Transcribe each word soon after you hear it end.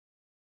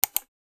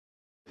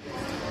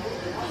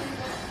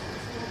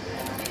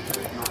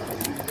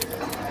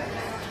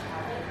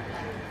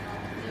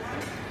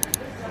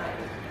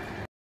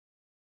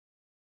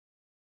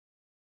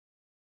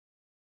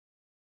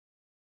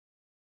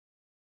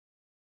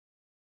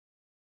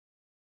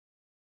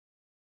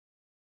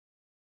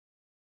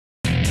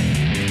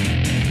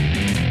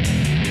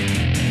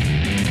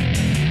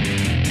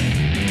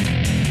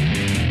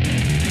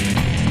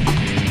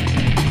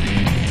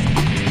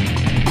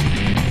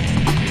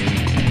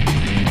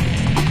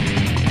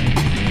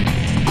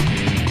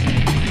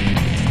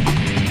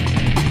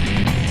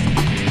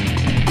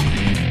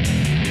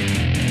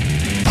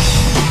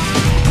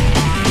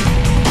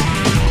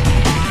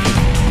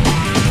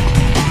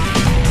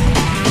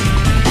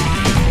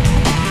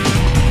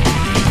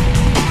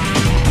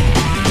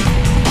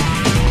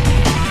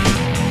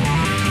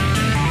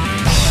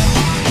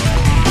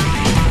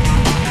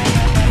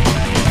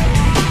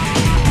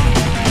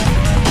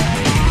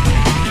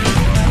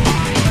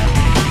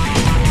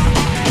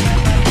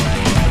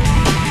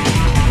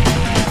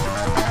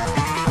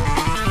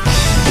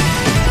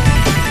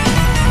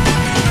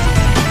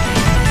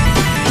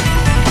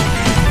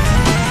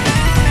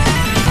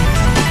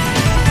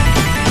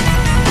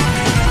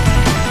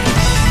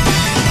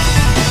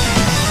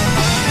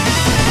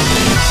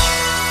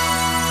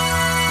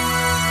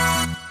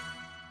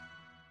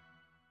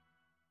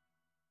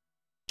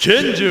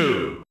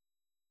KenJu!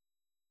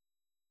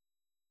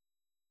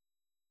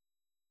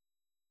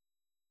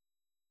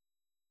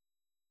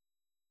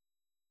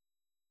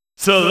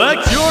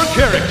 Select your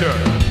character!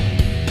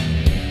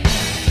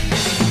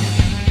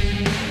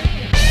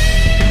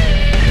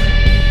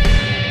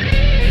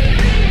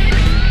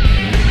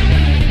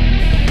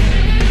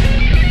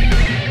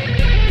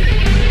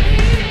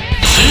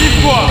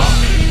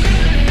 Shihua!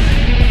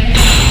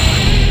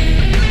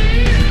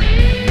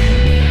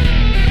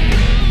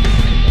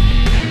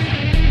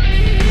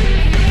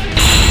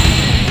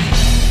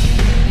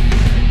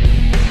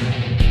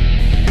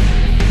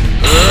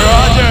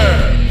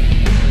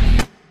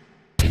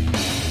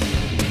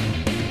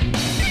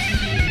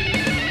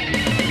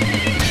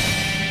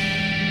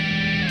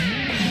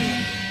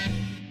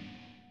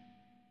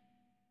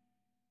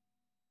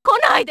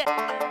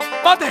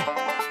待て、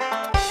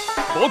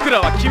僕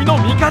らは君の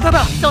味方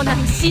だ。そんな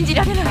の信じ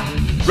られない。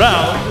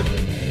Round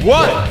 1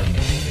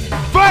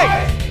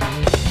 Fight!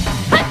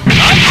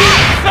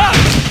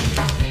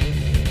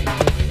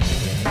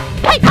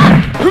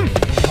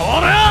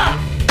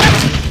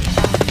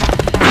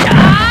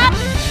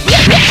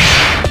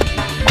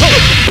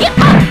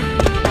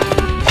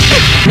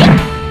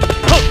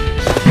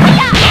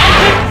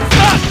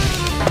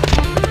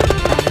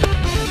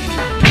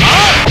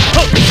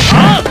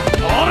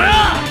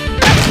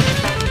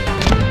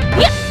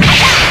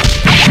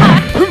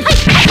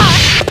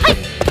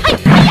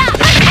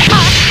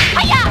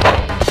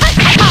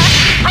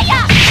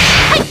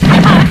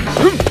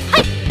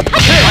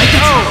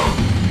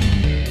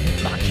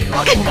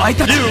 お前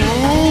たち、負ける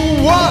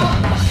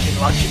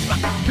わけには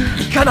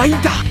いかない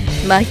んだ。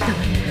参ったわね。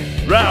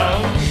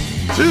Round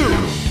 2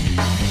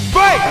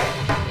 Fight!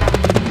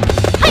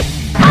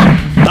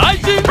 大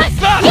臣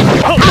さ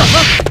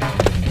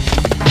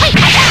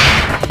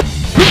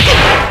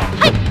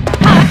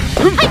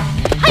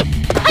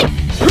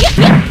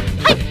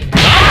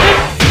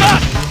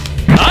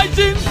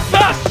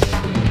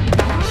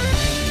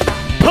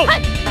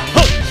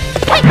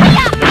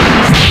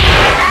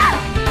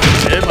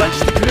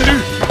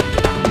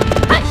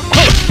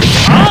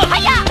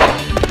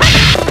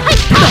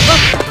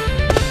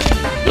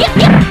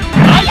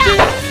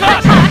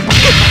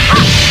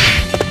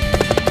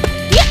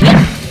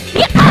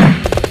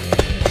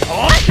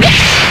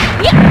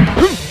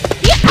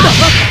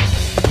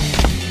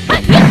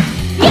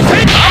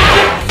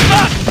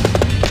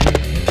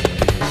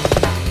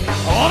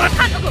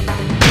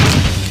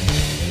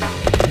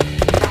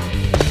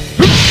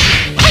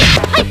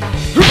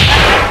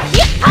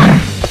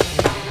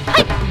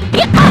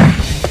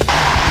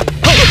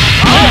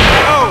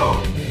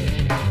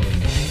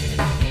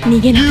逃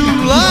げなくても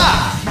いいわ。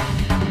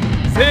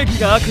正義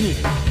が悪に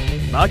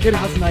負ける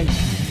はずない。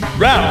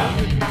 Round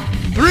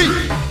 3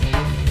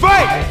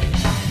 Fight!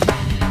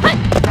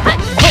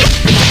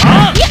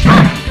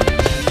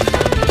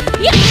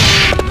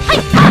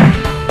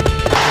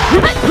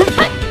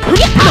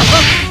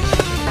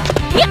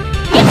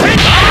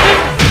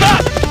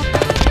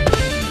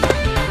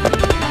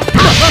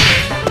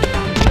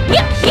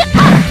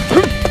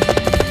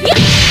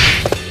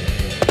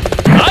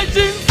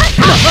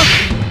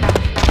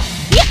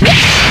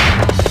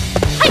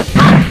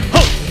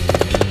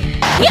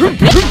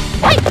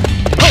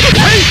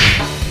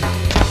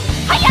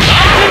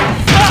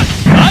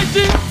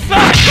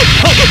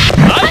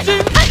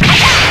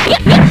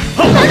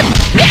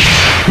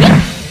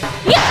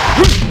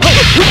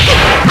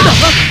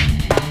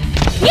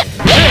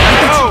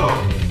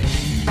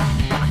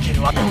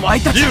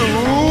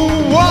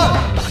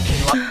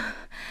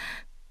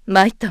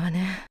 参ったわ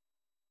ね。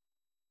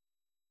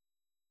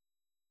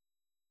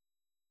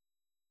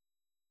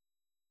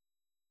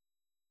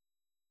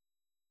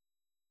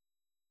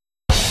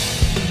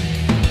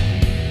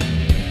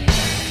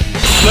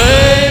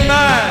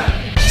Slayman!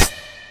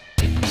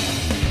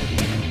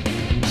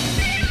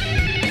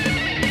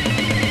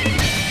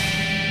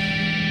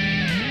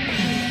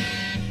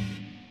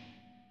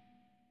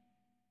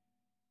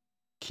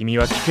 君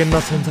は危険な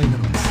存在な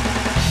のです。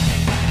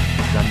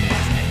残念で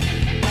すね。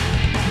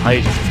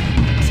排除させて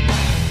もらいます。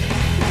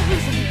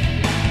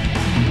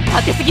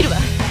当てすぎるわ。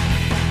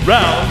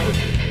 Round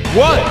 1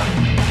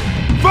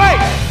 Fight!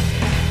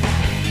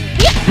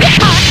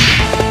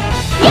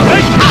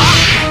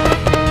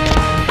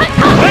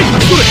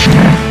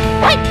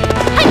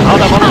 ま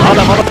だまだま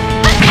だまだ。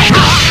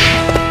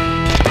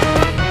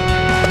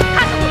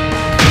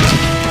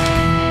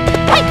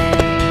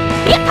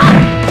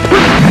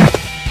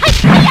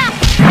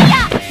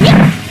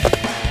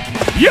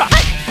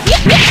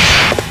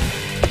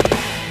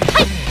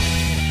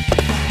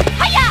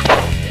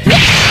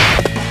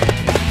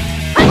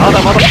まだ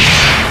まだ。さす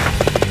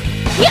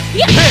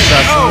が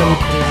に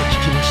これは聞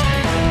きました。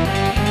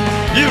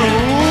You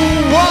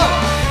won!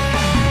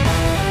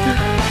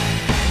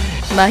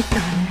 参った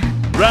わね。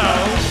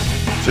 Round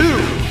 2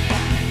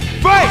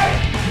 Fight!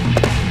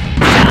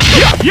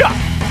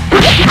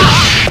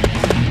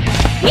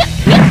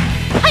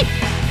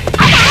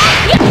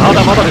 ま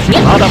だまだです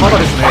ね。まだまだ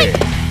ですね。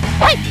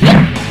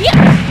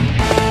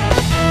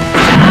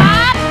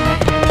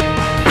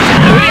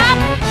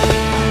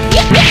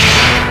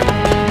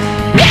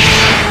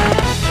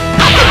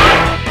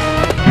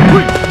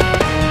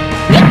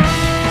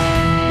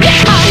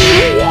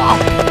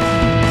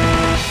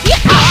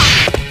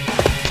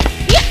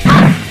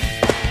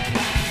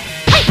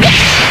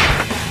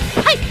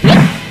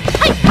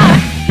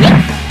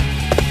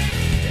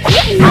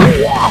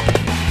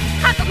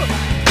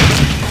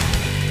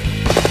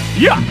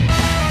やっ KO!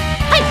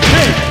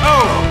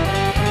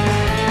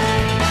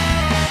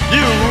 You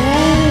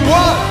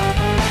won!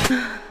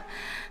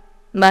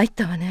 参っ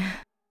たわ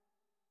ね。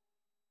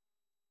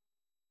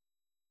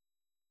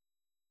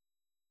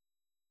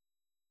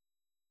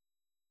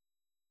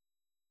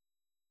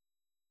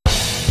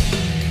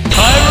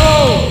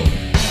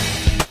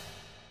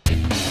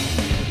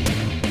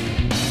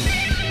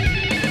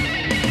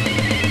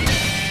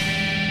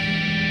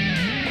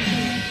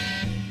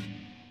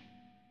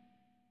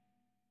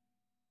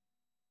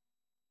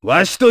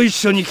わしと一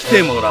緒に来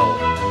てもらおう。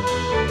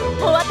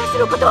もう私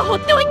のことは放っ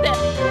ておいて。私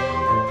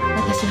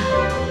は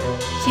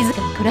静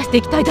かに暮らして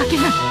いきたいだけ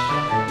なの。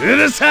う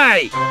るさ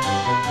い。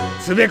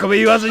つべこべ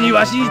言わずに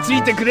わしにつ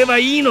いてくれば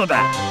いいの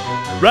だ。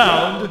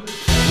Round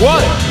 1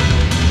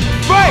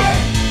 Fight!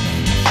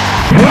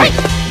 おい。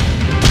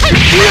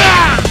う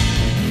わっ。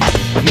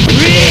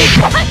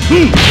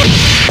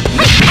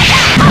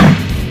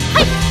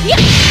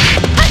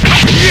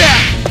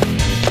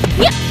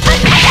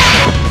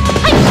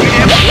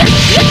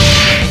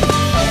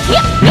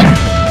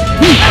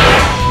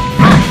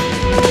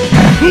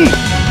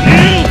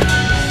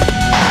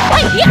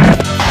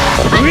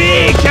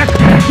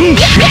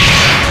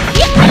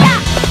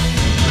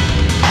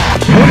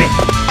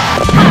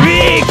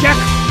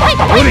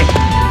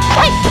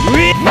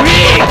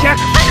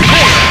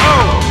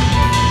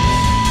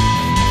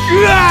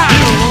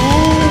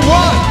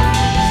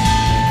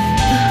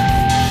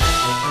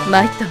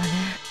参ったわね。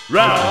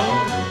Round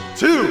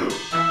 2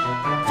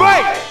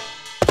 Fight!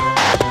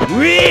 ウ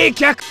ィー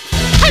キャク。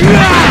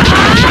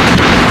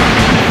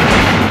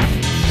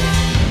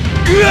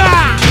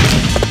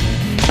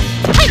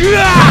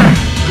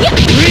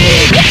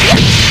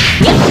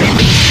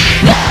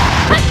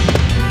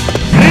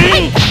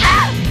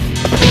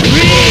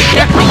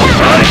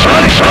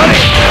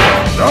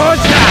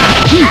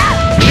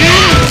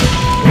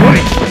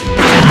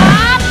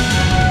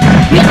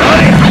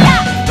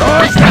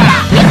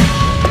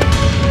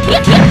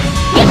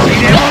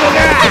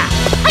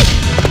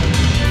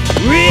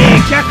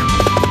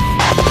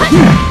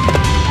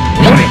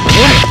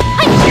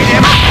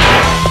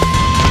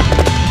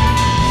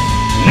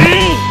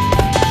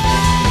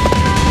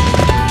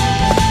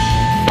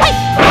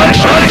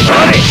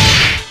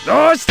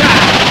どうした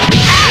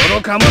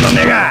愚か者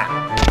めが。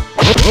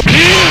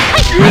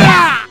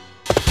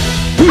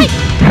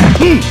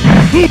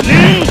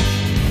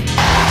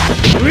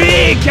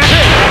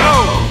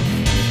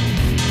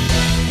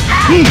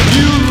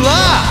You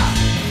lost!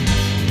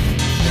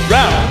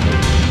 Round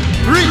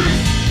 3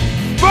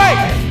 Fight!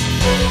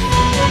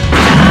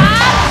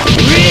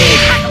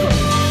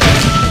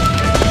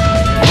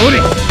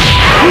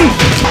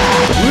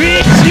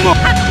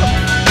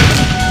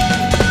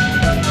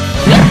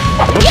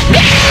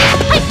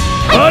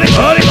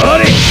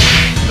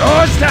 ど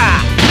うした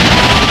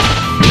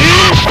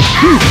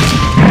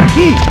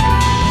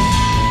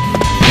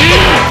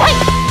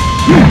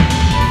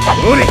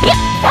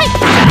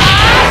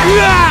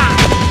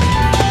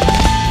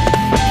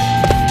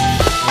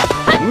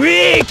ウ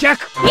ィーキャ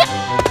ク。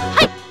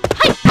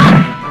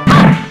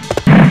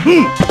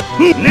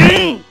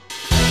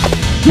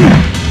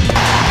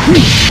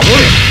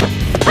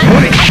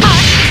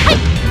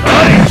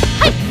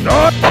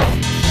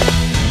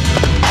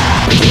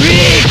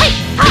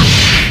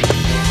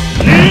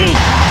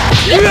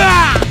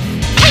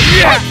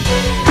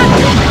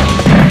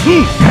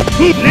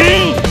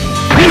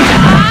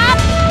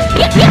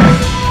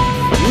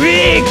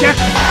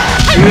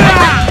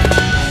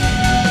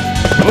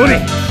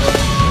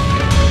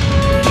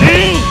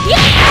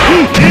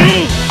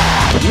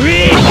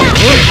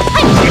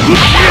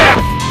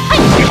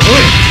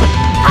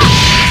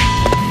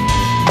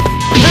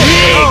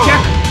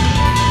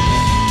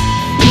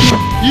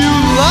You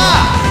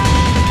lost!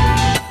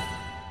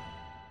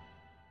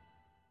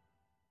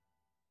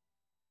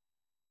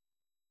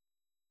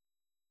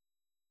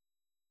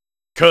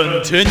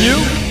 Continue?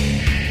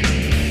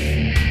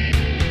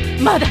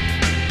 まだ。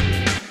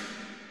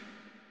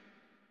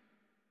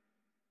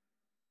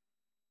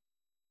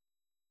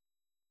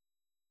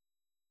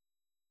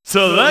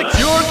Select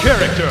your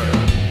character.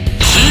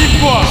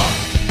 Shihua.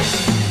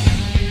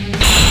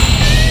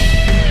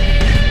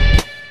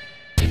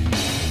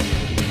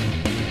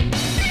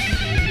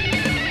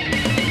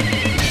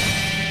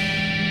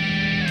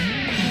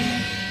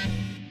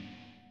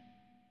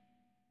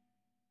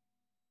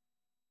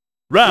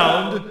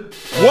 Round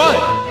 1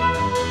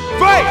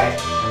 Fight!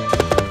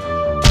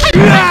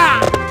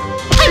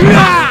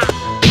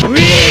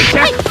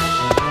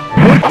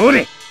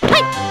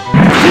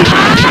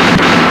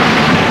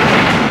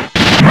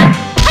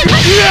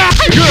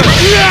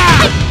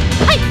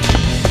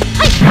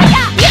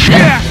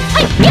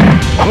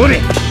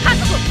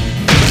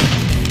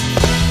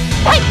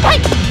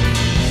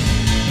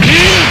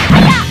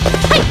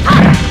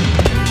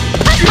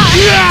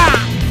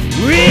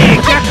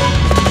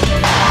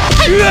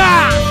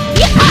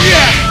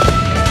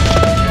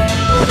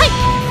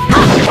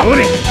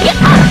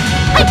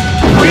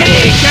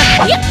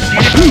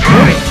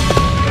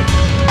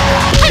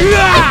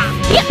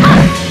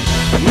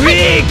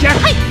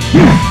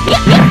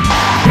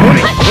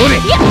 れ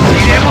入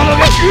れ物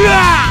がうわ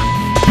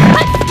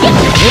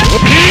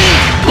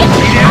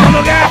入れ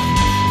物が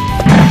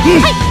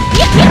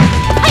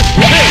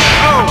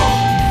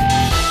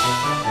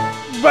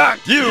バッ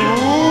You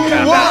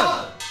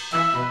won!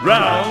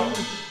 Round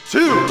 2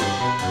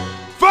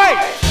 Fight!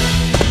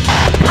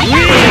 ほ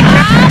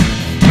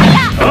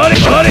れ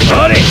ほれ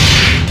ほれ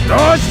ど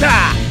うした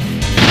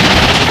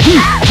う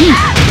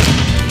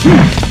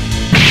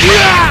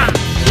わ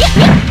ほ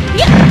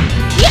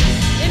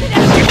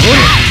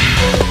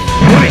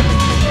れ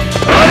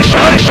ほれ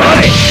ほれほ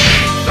れ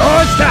ど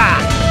うした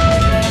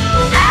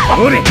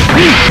ほれ遅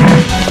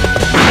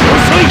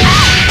い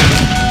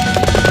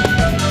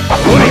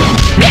ほれ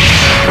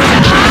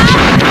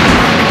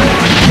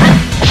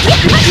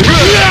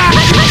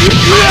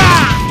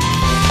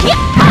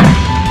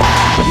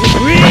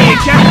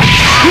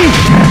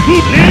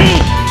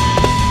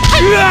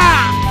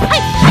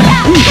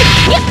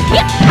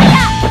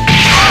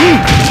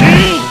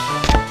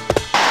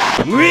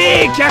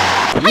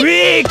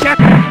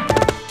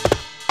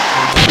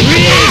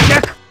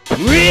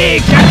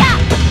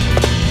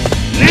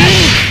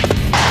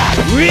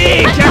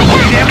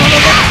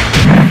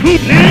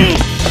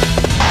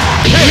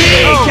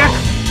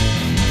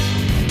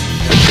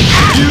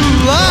You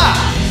lost!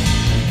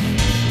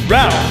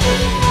 Round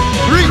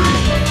 3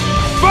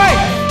 Fight!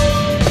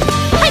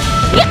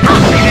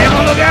 入れ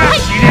物が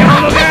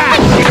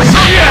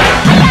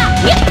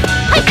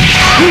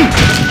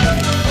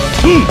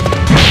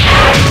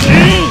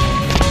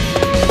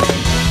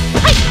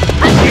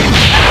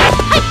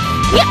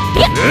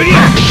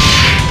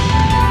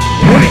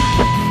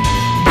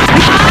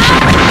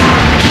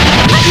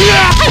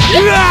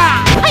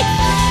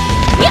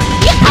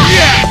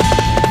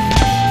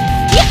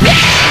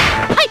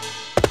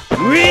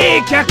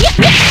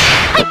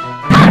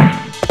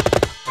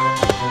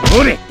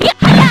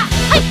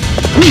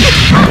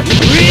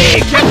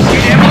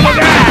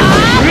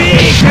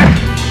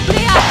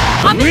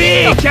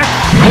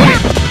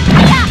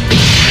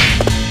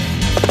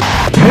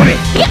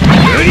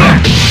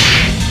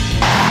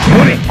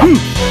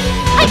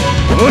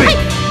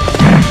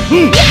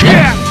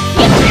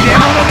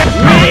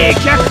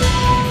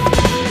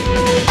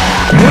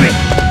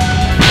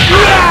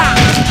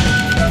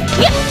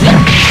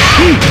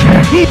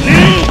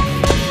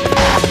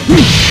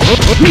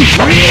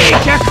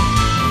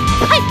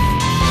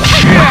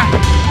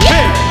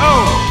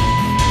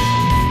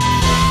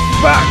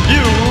You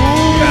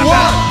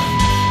won!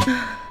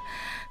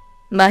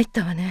 参っ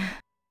たわね。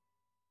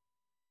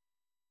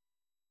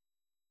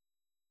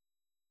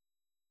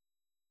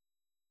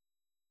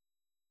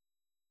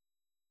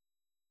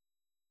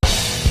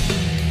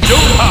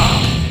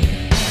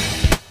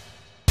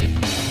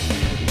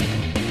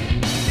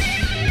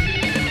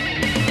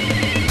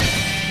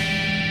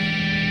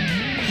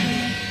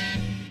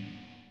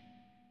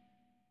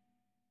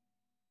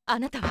あ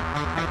なたは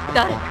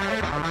誰？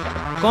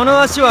この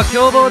足は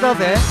凶暴だ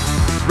ぜ。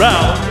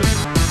 Round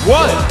 1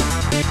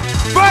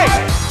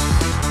 Fight!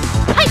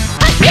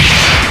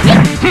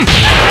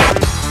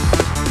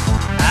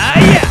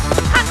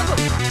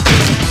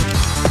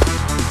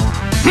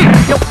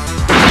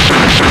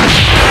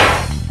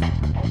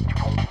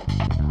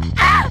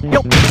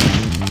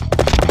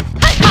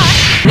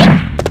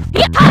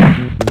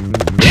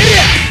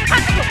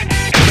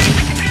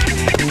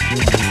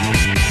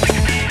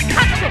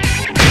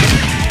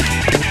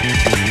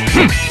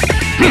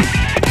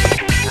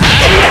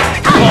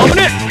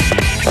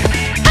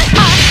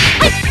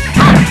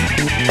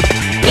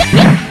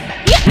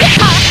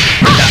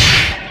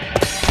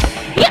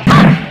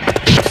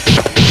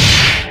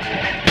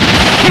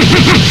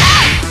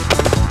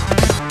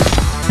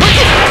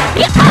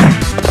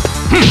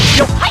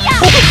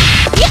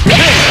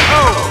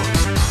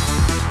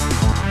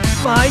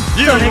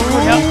 You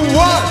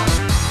won!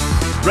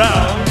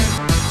 Round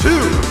 2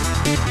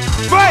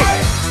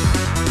 Fight!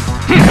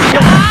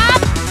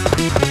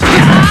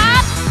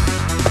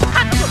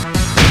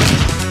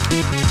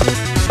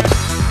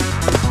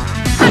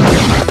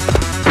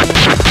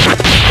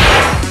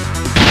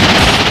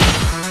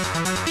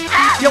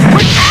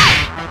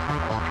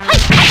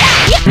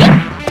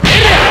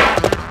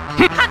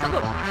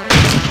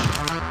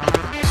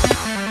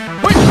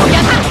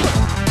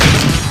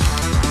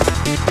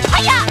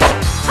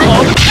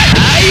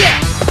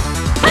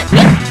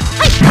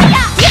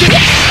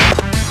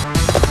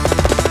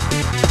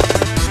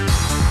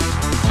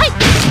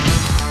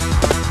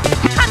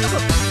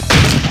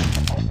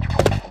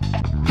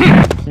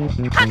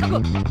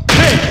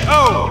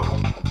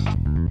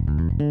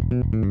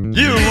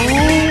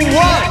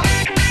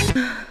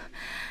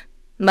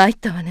 参っ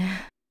たわ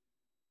ね。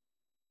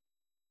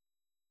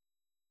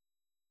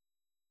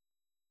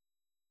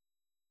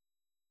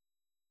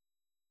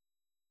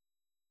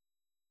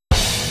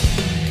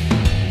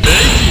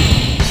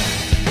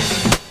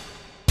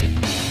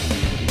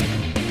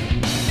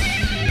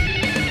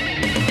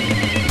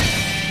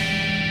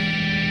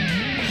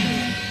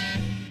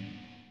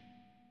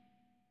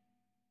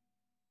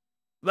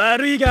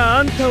悪いが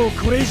あんたを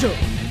これ以上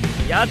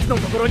奴の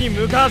ところに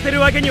向かわせる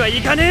わけには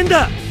いかねえん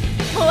だ。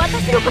もう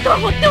私のことは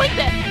放っておい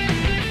て。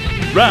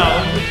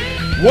Round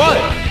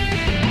 1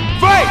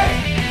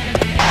 Fight!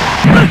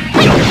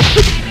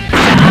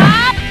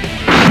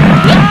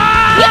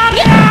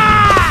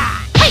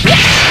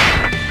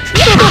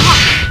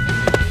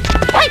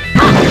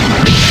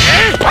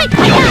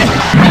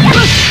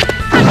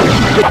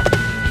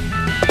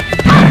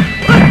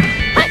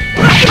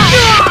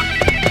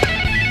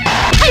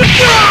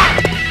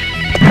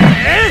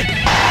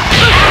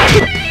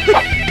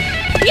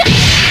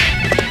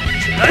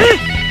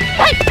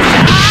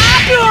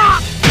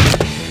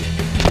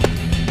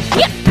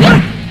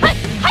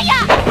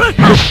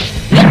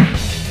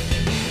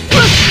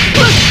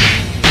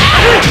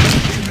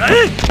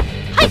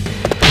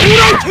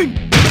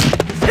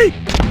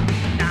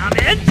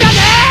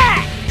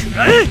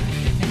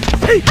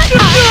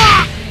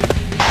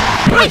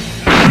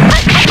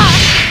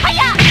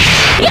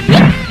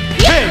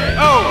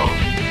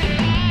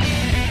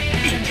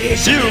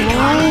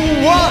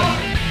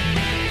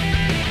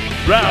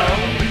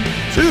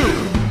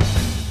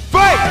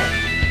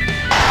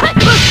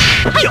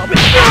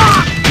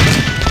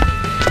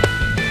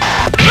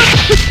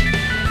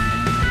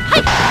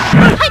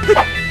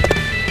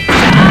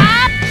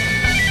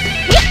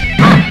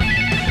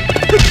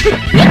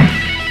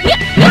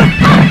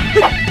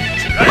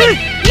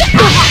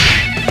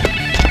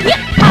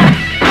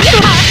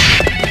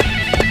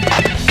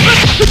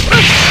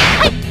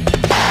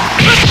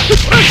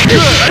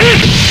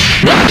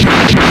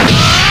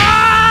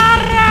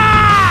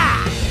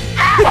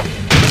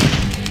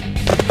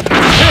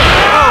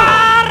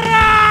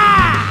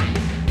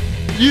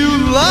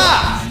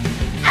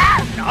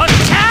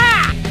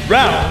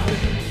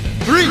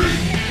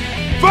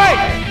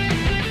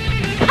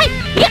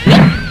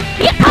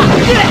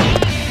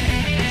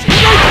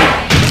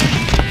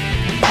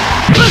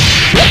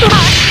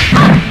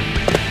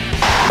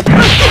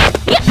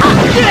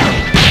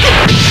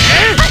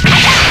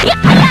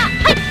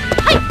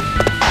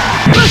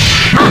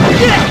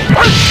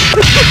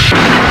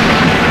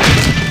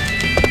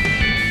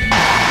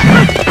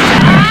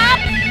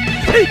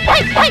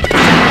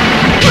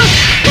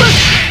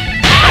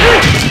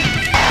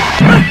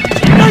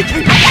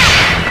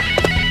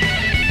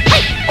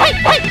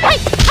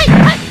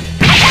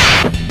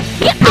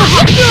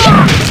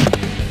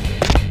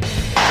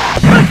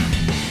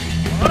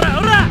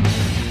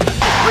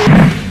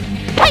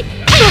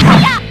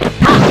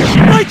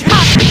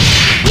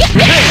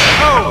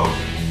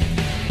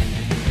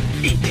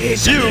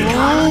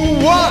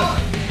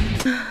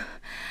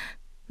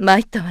 参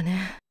ったわ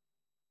ね。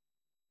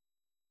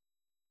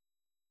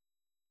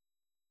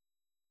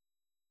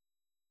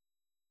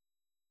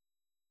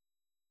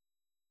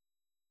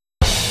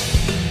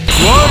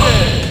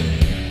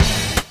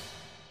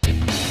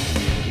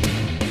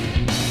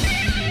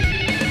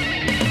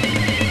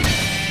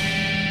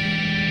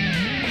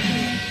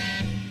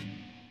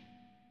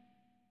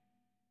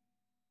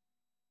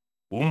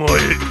お前、暴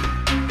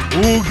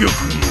玉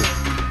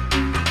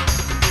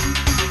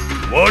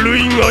の悪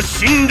いが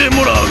死んで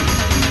もらう。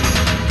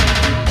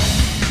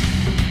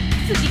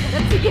次か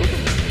ら次へと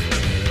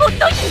ほっ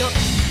といてよ。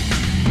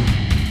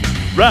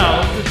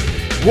Round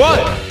 1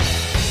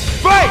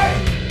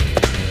 Fight!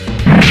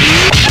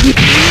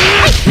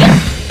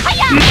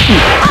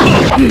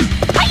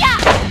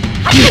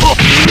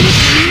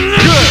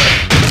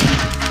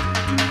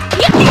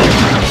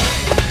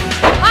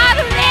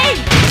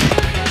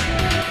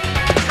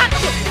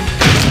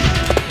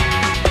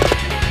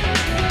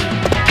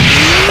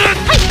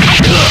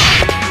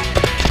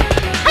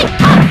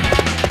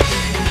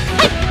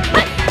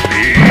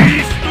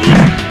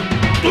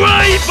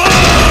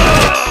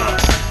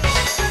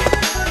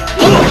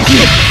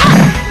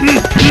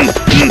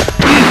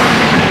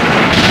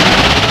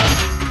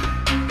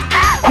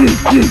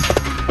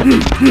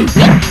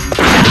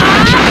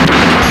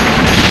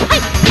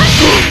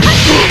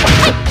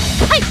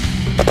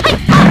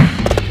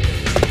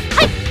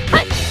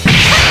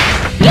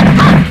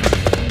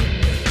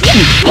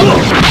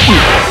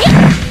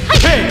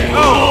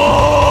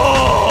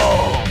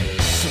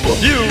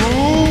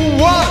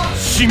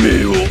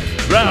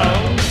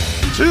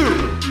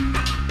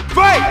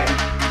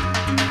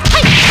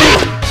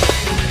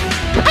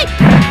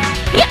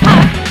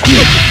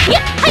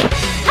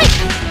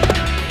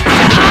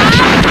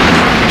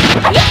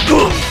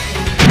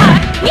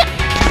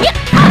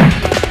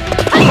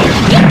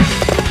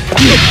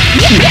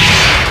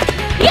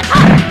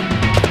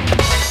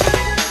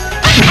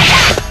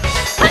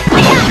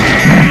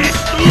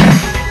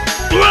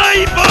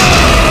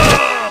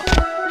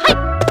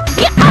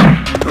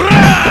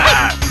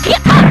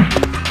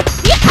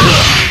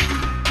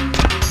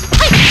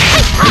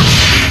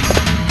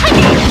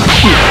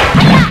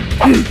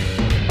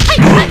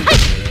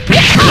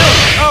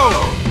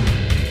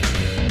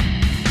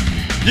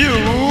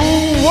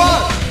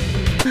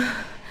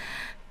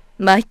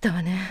 参った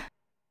わね。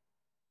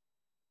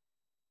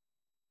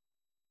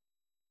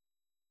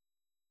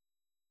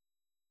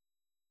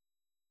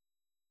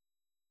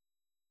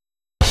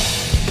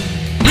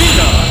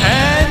Rina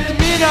and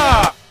Mina!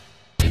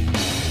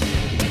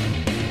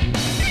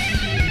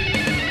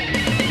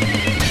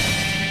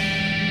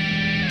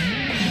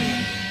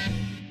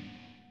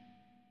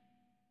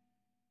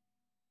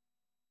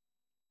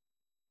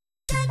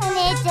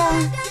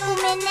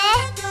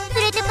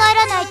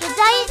 らないとザイ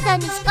ンさん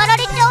に叱ら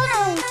れちゃう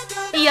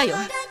の。嫌よ、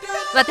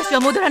私は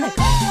戻らない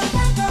から。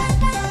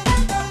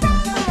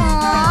も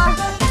う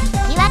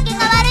引き分け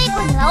が悪い子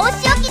にはお仕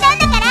置きなん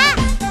だから。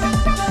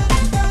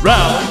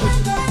Round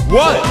 1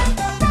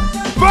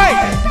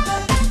 Fight!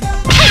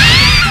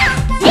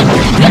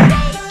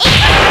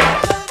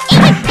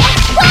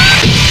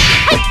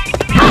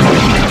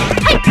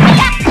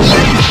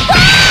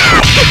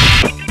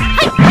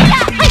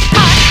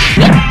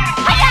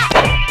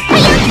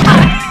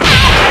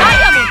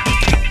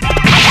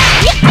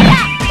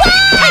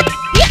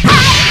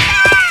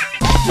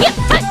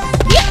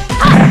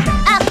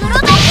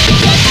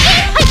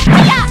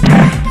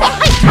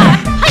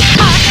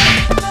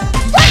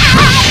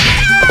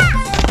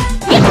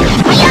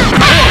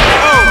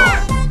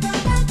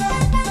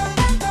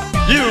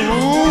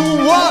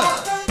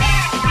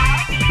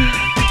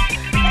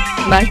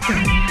参った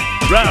わね。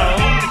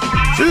Round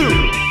 2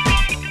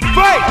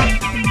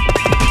 Fight!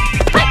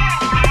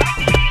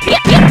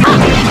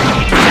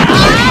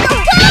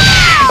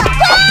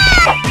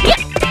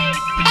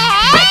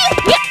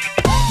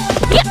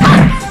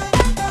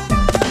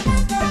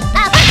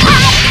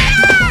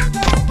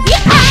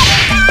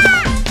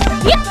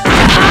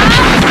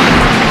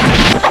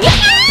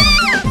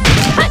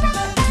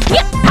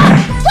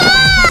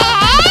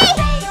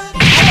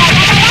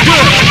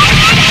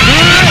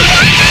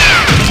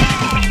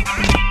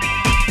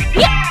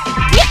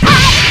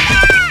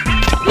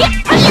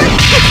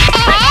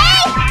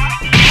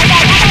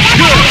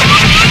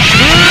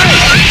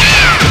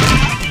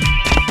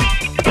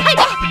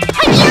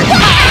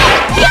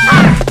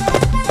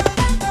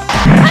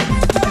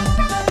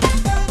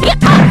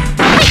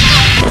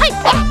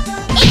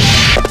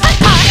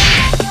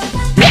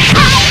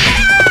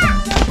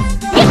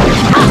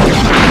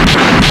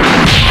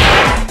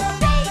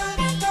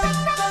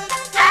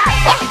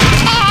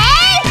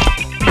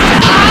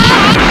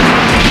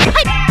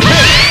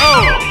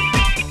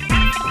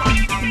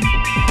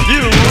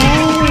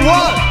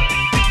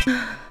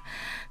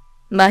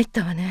参っ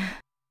たわね。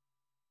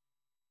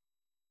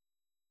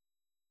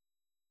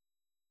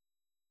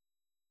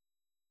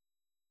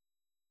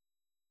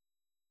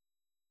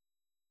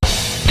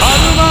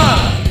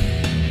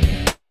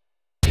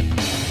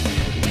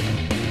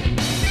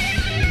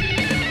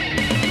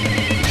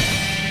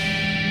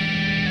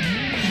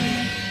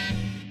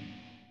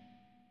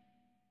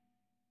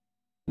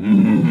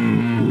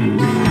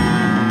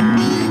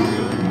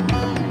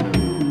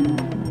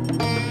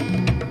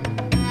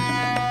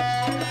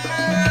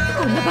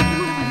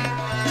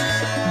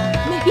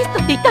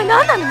一体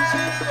何なの？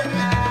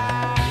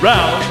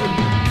 Round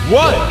 1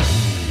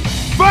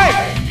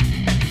 Fight!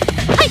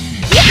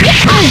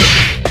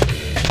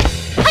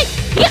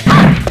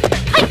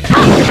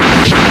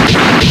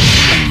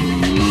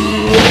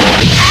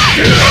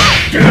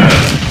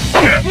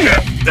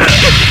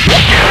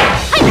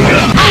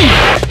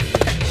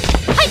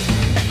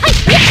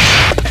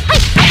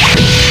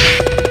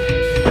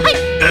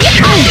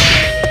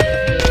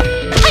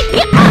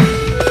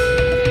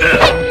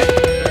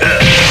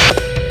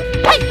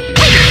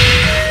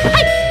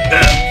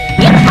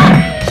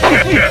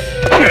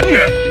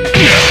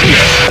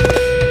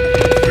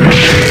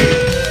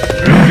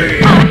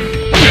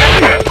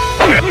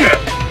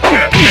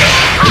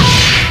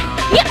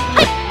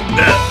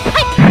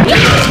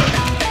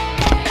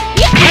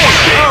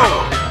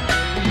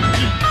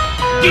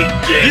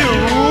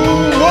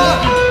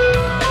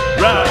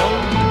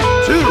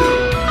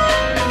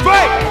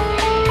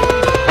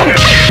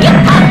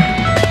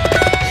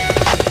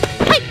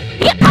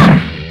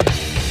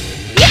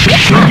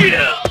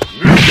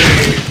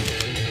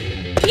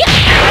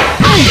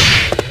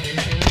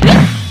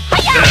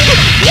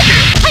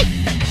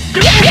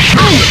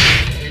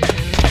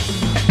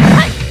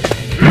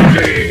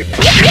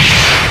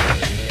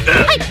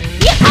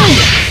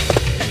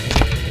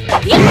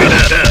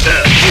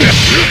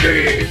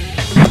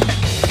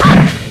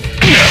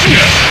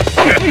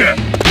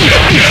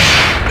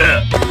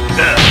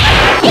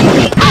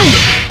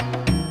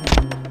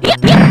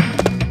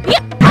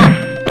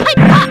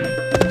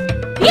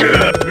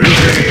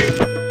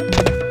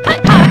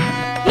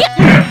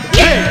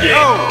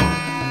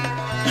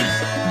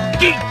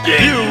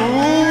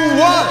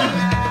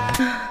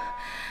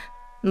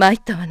 参っ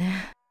たわ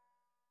ね。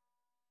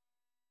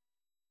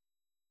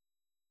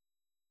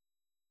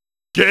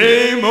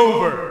Game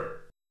over!